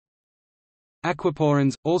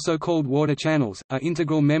Aquaporins, also called water channels, are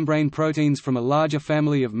integral membrane proteins from a larger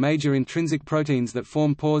family of major intrinsic proteins that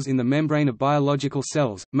form pores in the membrane of biological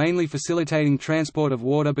cells, mainly facilitating transport of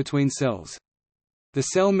water between cells. The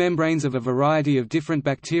cell membranes of a variety of different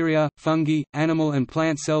bacteria, fungi, animal and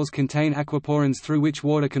plant cells contain aquaporins through which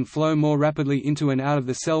water can flow more rapidly into and out of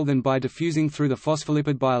the cell than by diffusing through the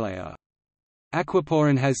phospholipid bilayer.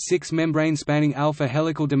 Aquaporin has 6 membrane-spanning alpha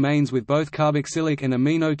helical domains with both carboxylic and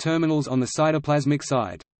amino terminals on the cytoplasmic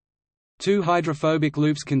side. 2 hydrophobic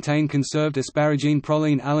loops contain conserved asparagine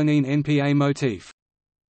proline alanine NPA motif.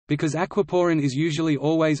 Because aquaporin is usually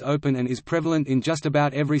always open and is prevalent in just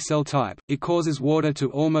about every cell type, it causes water to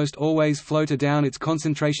almost always float down its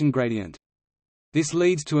concentration gradient. This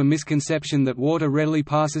leads to a misconception that water readily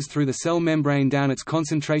passes through the cell membrane down its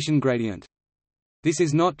concentration gradient. This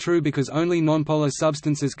is not true because only nonpolar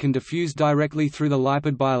substances can diffuse directly through the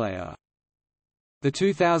lipid bilayer. The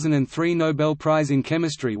 2003 Nobel Prize in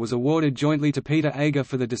Chemistry was awarded jointly to Peter Ager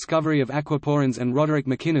for the discovery of aquaporins and Roderick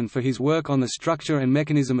McKinnon for his work on the structure and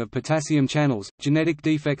mechanism of potassium channels. Genetic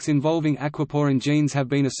defects involving aquaporin genes have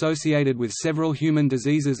been associated with several human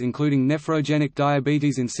diseases including nephrogenic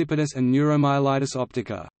diabetes insipidus and neuromyelitis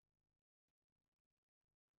optica.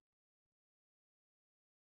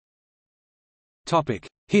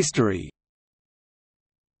 History.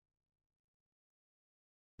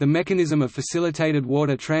 The mechanism of facilitated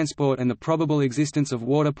water transport and the probable existence of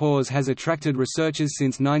water pores has attracted researchers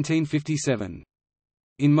since 1957.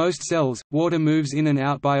 In most cells, water moves in and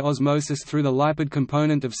out by osmosis through the lipid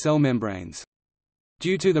component of cell membranes.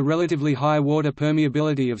 Due to the relatively high water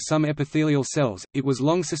permeability of some epithelial cells, it was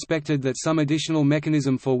long suspected that some additional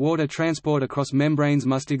mechanism for water transport across membranes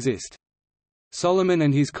must exist. Solomon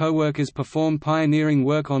and his co-workers performed pioneering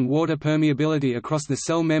work on water permeability across the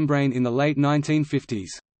cell membrane in the late 1950s.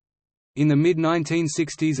 In the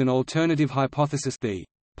mid-1960s an alternative hypothesis, the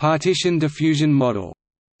partition diffusion model,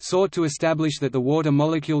 sought to establish that the water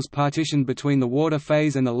molecules partitioned between the water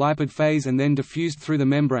phase and the lipid phase and then diffused through the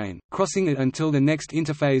membrane, crossing it until the next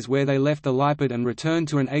interphase where they left the lipid and returned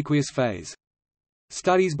to an aqueous phase.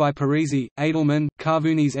 Studies by Parisi, Edelman,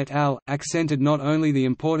 Carvunis et al. Accented not only the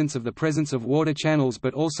importance of the presence of water channels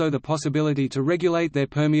but also the possibility to regulate their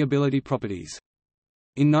permeability properties.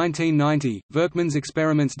 In 1990, Verkman's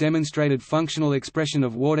experiments demonstrated functional expression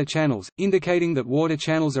of water channels, indicating that water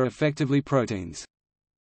channels are effectively proteins.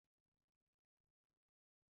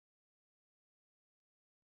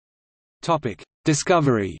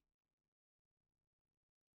 Discovery.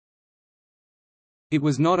 It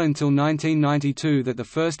was not until 1992 that the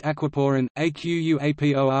first aquaporin,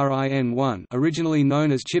 Aquaporin-1, originally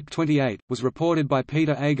known as CHIP28, was reported by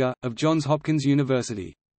Peter Ager, of Johns Hopkins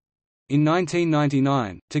University. In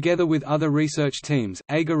 1999, together with other research teams,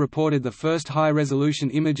 Ager reported the first high-resolution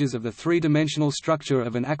images of the three-dimensional structure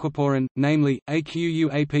of an aquaporin, namely,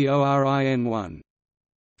 Aquaporin-1.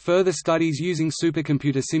 Further studies using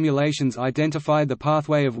supercomputer simulations identified the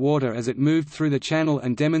pathway of water as it moved through the channel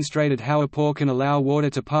and demonstrated how a pore can allow water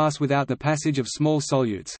to pass without the passage of small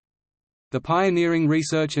solutes. The pioneering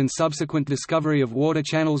research and subsequent discovery of water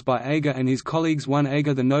channels by Ager and his colleagues won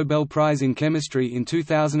Ager the Nobel Prize in Chemistry in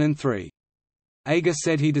 2003. Ager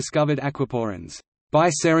said he discovered aquaporins by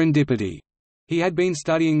serendipity. He had been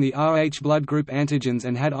studying the Rh blood group antigens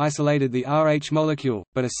and had isolated the Rh molecule,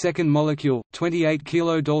 but a second molecule, 28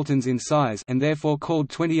 kilodaltons in size and therefore called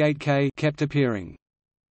 28K, kept appearing.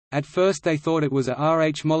 At first they thought it was a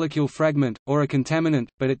Rh molecule fragment, or a contaminant,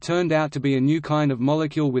 but it turned out to be a new kind of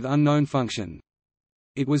molecule with unknown function.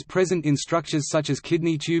 It was present in structures such as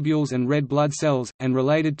kidney tubules and red blood cells, and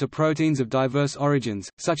related to proteins of diverse origins,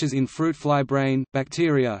 such as in fruit fly brain,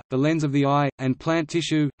 bacteria, the lens of the eye, and plant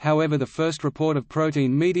tissue. However, the first report of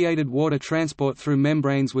protein-mediated water transport through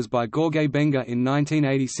membranes was by Jorge Benga in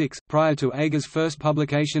 1986, prior to Ager's first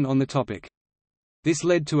publication on the topic. This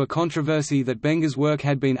led to a controversy that Benga's work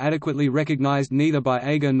had been adequately recognized neither by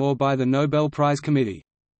Ager nor by the Nobel Prize Committee.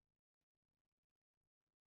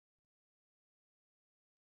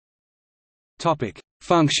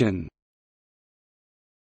 Function.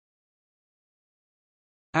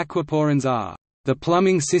 Aquaporins are the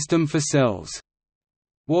plumbing system for cells.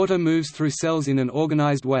 Water moves through cells in an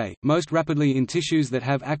organized way, most rapidly in tissues that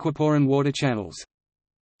have aquaporin water channels.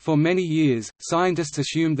 For many years, scientists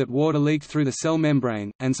assumed that water leaked through the cell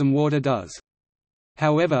membrane, and some water does.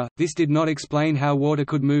 However, this did not explain how water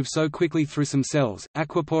could move so quickly through some cells.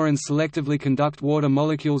 Aquaporins selectively conduct water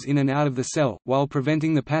molecules in and out of the cell, while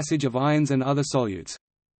preventing the passage of ions and other solutes.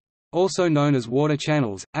 Also known as water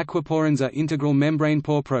channels, aquaporins are integral membrane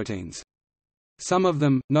pore proteins. Some of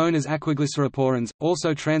them, known as aquaglyceroporins,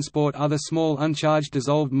 also transport other small uncharged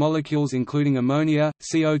dissolved molecules including ammonia,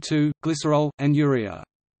 CO2, glycerol, and urea.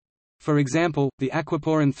 For example, the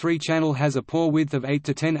aquaporin 3 channel has a pore width of 8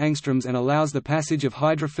 to 10 angstroms and allows the passage of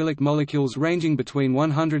hydrophilic molecules ranging between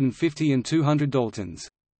 150 and 200 daltons.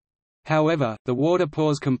 However, the water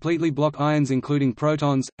pores completely block ions including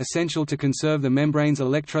protons, essential to conserve the membrane's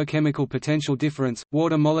electrochemical potential difference.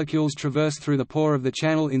 Water molecules traverse through the pore of the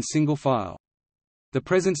channel in single file. The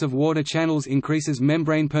presence of water channels increases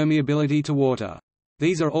membrane permeability to water.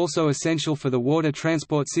 These are also essential for the water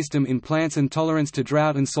transport system in plants and tolerance to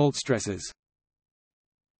drought and salt stresses.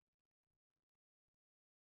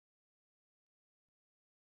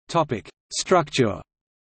 Topic: Structure.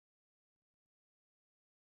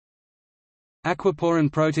 Aquaporin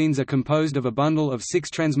proteins are composed of a bundle of 6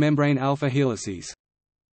 transmembrane alpha helices.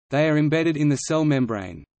 They are embedded in the cell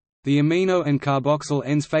membrane. The amino and carboxyl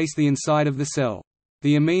ends face the inside of the cell.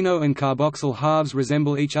 The amino and carboxyl halves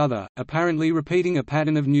resemble each other, apparently repeating a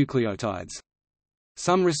pattern of nucleotides.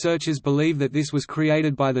 Some researchers believe that this was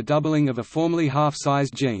created by the doubling of a formerly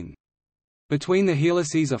half-sized gene. Between the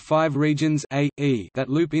helices are 5 regions A, E that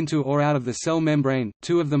loop into or out of the cell membrane,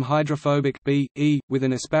 2 of them hydrophobic B, E, with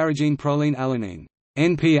an asparagine proline alanine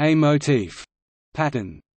NPA motif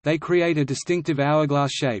pattern. They create a distinctive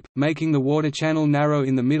hourglass shape, making the water channel narrow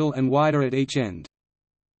in the middle and wider at each end.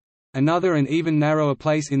 Another and even narrower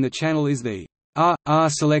place in the channel is the R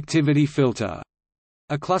selectivity filter,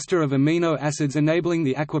 a cluster of amino acids enabling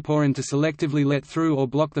the aquaporin to selectively let through or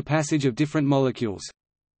block the passage of different molecules.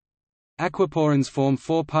 Aquaporins form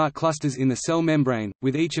 4-part clusters in the cell membrane,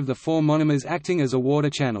 with each of the 4 monomers acting as a water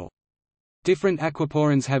channel. Different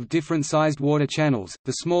aquaporins have different sized water channels,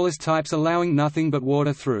 the smallest types allowing nothing but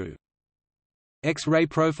water through. X-ray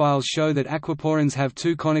profiles show that aquaporins have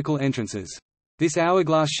 2 conical entrances. This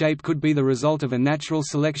hourglass shape could be the result of a natural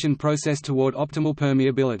selection process toward optimal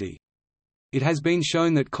permeability. It has been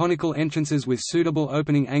shown that conical entrances with suitable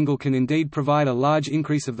opening angle can indeed provide a large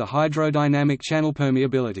increase of the hydrodynamic channel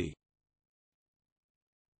permeability.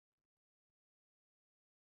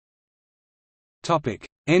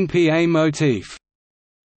 NPA motif.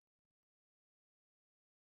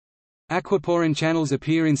 Aquaporin channels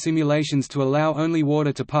appear in simulations to allow only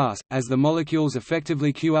water to pass, as the molecules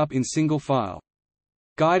effectively queue up in single file.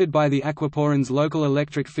 Guided by the aquaporin's local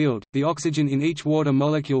electric field, the oxygen in each water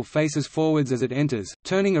molecule faces forwards as it enters,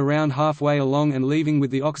 turning around halfway along and leaving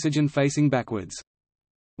with the oxygen facing backwards.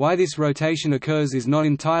 Why this rotation occurs is not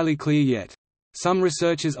entirely clear yet. Some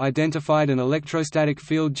researchers identified an electrostatic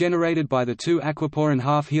field generated by the 2 aquaporin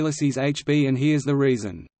half helices HB and he is the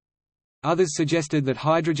reason. Others suggested that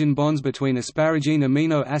hydrogen bonds between asparagine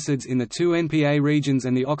amino acids in the 2 NPA regions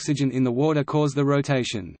and the oxygen in the water cause the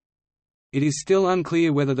rotation. It is still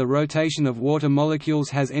unclear whether the rotation of water molecules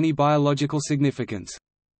has any biological significance.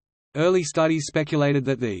 Early studies speculated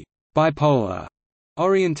that the bipolar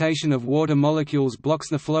orientation of water molecules blocks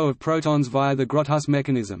the flow of protons via the Grotthuss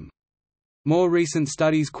mechanism. More recent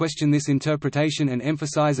studies question this interpretation and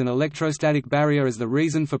emphasize an electrostatic barrier as the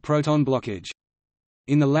reason for proton blockage.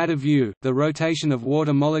 In the latter view, the rotation of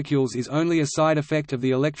water molecules is only a side effect of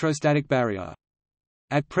the electrostatic barrier.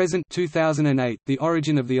 At present 2008, the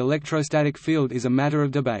origin of the electrostatic field is a matter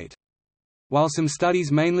of debate. While some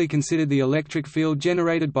studies mainly considered the electric field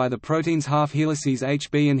generated by the protein's half helices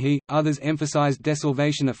HB and He, others emphasized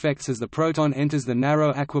desolvation effects as the proton enters the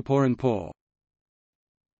narrow aquaporin pore.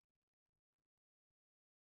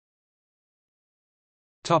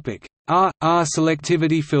 R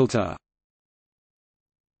selectivity filter.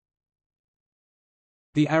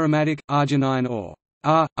 The aromatic, arginine or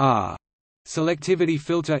R selectivity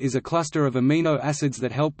filter is a cluster of amino acids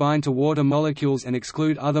that help bind to water molecules and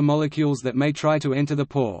exclude other molecules that may try to enter the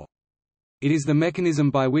pore. It is the mechanism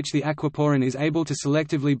by which the aquaporin is able to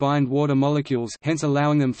selectively bind water molecules, hence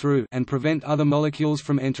allowing them through, and prevent other molecules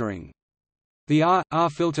from entering. The R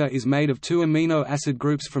filter is made of 2 amino acid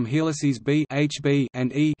groups from helices B HB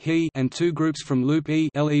and E He and 2 groups from loop E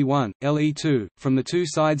LE1, LE2, from the 2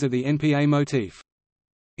 sides of the NPA motif.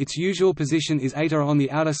 Its usual position is eta on the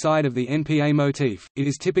outer side of the NPA motif. It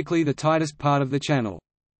is typically the tightest part of the channel.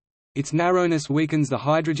 Its narrowness weakens the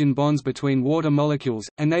hydrogen bonds between water molecules,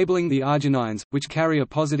 enabling the arginines, which carry a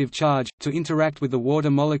positive charge, to interact with the water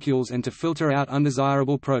molecules and to filter out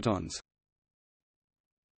undesirable protons.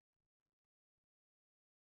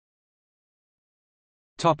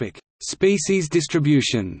 Species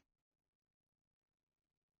distribution.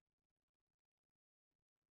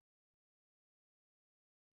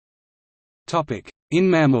 In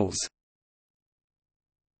mammals.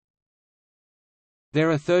 There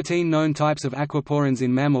are 13 known types of aquaporins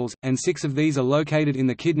in mammals, and 6 of these are located in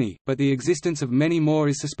the kidney, but the existence of many more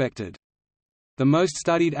is suspected. The most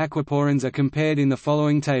studied aquaporins are compared in the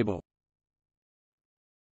following table.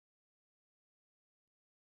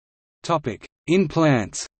 In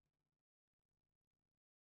plants.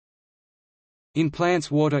 In plants,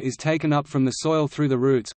 water is taken up from the soil through the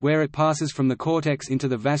roots, where it passes from the cortex into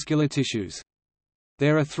the vascular tissues.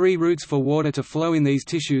 There are 3 routes for water to flow in these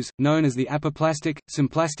tissues, known as the apoplastic,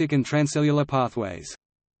 symplastic and transcellular pathways.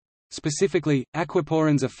 Specifically,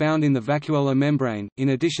 aquaporins are found in the vacuolar membrane. In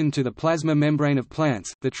addition to the plasma membrane of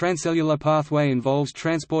plants, the transcellular pathway involves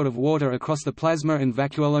transport of water across the plasma and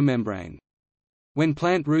vacuolar membrane. When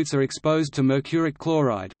plant roots are exposed to mercuric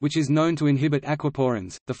chloride, which is known to inhibit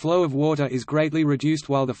aquaporins, the flow of water is greatly reduced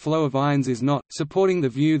while the flow of ions is not, supporting the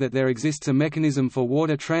view that there exists a mechanism for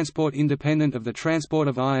water transport independent of the transport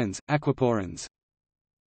of ions, aquaporins.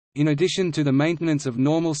 In addition to the maintenance of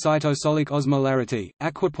normal cytosolic osmolarity,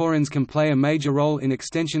 aquaporins can play a major role in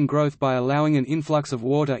extension growth by allowing an influx of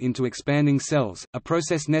water into expanding cells, a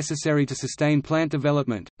process necessary to sustain plant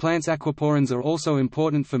development. Plants' aquaporins are also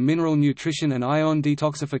important for mineral nutrition and ion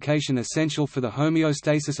detoxification, essential for the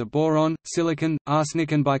homeostasis of boron, silicon,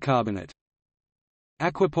 arsenic and bicarbonate.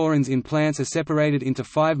 Aquaporins in plants are separated into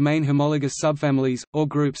 5 main homologous subfamilies, or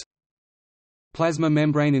groups. Plasma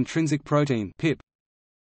membrane intrinsic protein (PIP),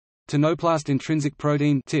 Tonoplast intrinsic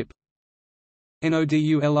protein (TIP),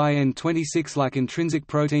 Nodulin-26-like intrinsic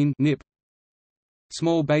protein (NIP),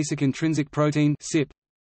 small basic intrinsic protein (SIP),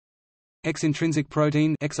 X-intrinsic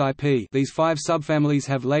protein (XIP). These 5 subfamilies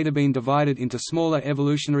have later been divided into smaller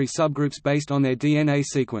evolutionary subgroups based on their DNA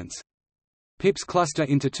sequence. PIPs cluster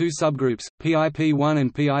into 2 subgroups, PIP1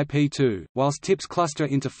 and PIP2, whilst TIPs cluster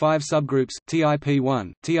into 5 subgroups,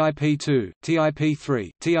 TIP1, TIP2, TIP3,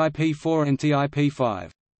 TIP4 and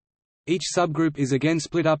TIP5. Each subgroup is again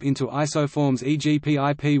split up into isoforms, e.g.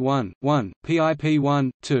 PIP1, 1, PIP1,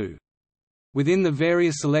 2. Within the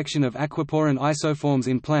various selection of aquaporin isoforms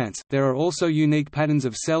in plants, there are also unique patterns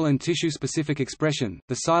of cell and tissue-specific expression.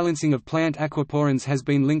 The silencing of plant aquaporins has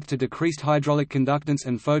been linked to decreased hydraulic conductance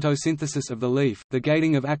and photosynthesis of the leaf. The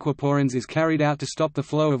gating of aquaporins is carried out to stop the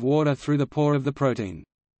flow of water through the pore of the protein.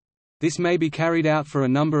 This may be carried out for a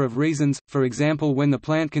number of reasons, for example when the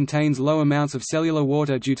plant contains low amounts of cellular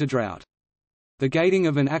water due to drought. The gating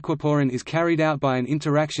of an aquaporin is carried out by an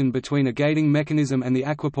interaction between a gating mechanism and the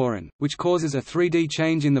aquaporin, which causes a 3D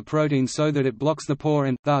change in the protein so that it blocks the pore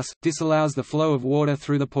and, thus, disallows the flow of water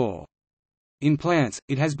through the pore. In plants,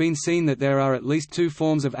 it has been seen that there are at least 2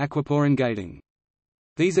 forms of aquaporin gating.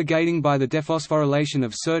 These are gating by the dephosphorylation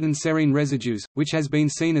of certain serine residues, which has been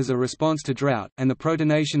seen as a response to drought, and the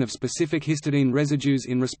protonation of specific histidine residues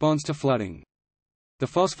in response to flooding. The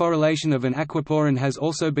phosphorylation of an aquaporin has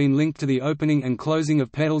also been linked to the opening and closing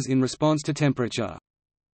of petals in response to temperature.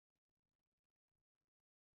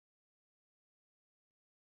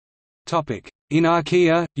 In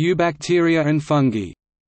archaea, eubacteria and fungi.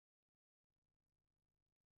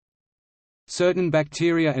 Certain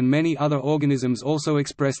bacteria and many other organisms also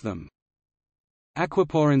express them.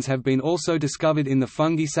 Aquaporins have been also discovered in the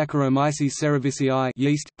fungi Saccharomyces cerevisiae,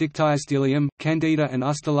 yeast, Dictyostelium, Candida and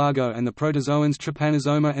Ustalago, and the protozoans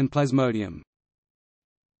Trypanosoma and Plasmodium.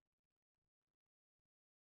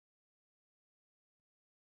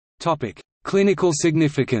 Topic: Clinical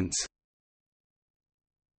significance.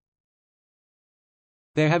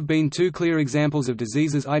 There have been 2 clear examples of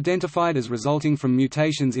diseases identified as resulting from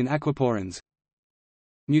mutations in aquaporins.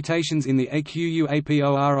 Mutations in the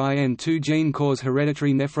AQUAPORIN2 gene cause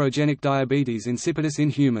hereditary nephrogenic diabetes insipidus in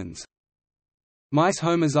humans. Mice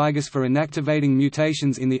homozygous for inactivating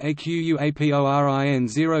mutations in the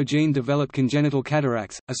AQUAPORIN0 gene develop congenital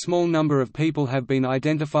cataracts. A small number of people have been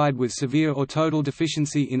identified with severe or total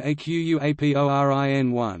deficiency in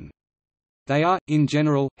AQUAPORIN1. They are, in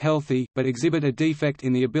general, healthy, but exhibit a defect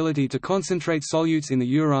in the ability to concentrate solutes in the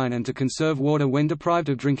urine and to conserve water when deprived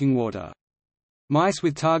of drinking water. Mice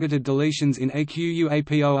with targeted deletions in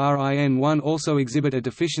AQUAPORIN1 also exhibit a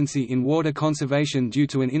deficiency in water conservation due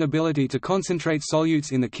to an inability to concentrate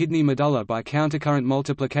solutes in the kidney medulla by countercurrent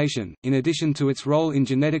multiplication. In addition to its role in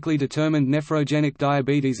genetically determined nephrogenic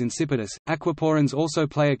diabetes insipidus, aquaporins also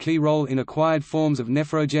play a key role in acquired forms of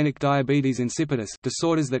nephrogenic diabetes insipidus,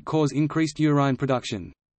 disorders that cause increased urine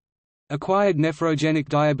production. Acquired nephrogenic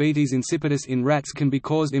diabetes insipidus in rats can be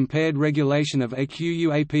caused impaired regulation of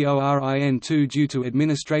AQUAPORIN2 due to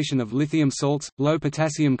administration of lithium salts, low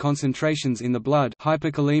potassium concentrations in the blood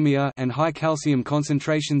hyperkalemia and high calcium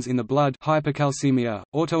concentrations in the blood hypercalcemia.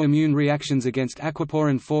 Autoimmune reactions against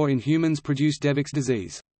aquaporin 4 in humans produce Devic's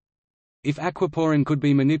disease. If aquaporin could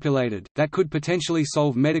be manipulated, that could potentially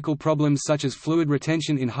solve medical problems such as fluid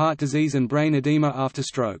retention in heart disease and brain edema after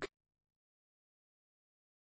stroke.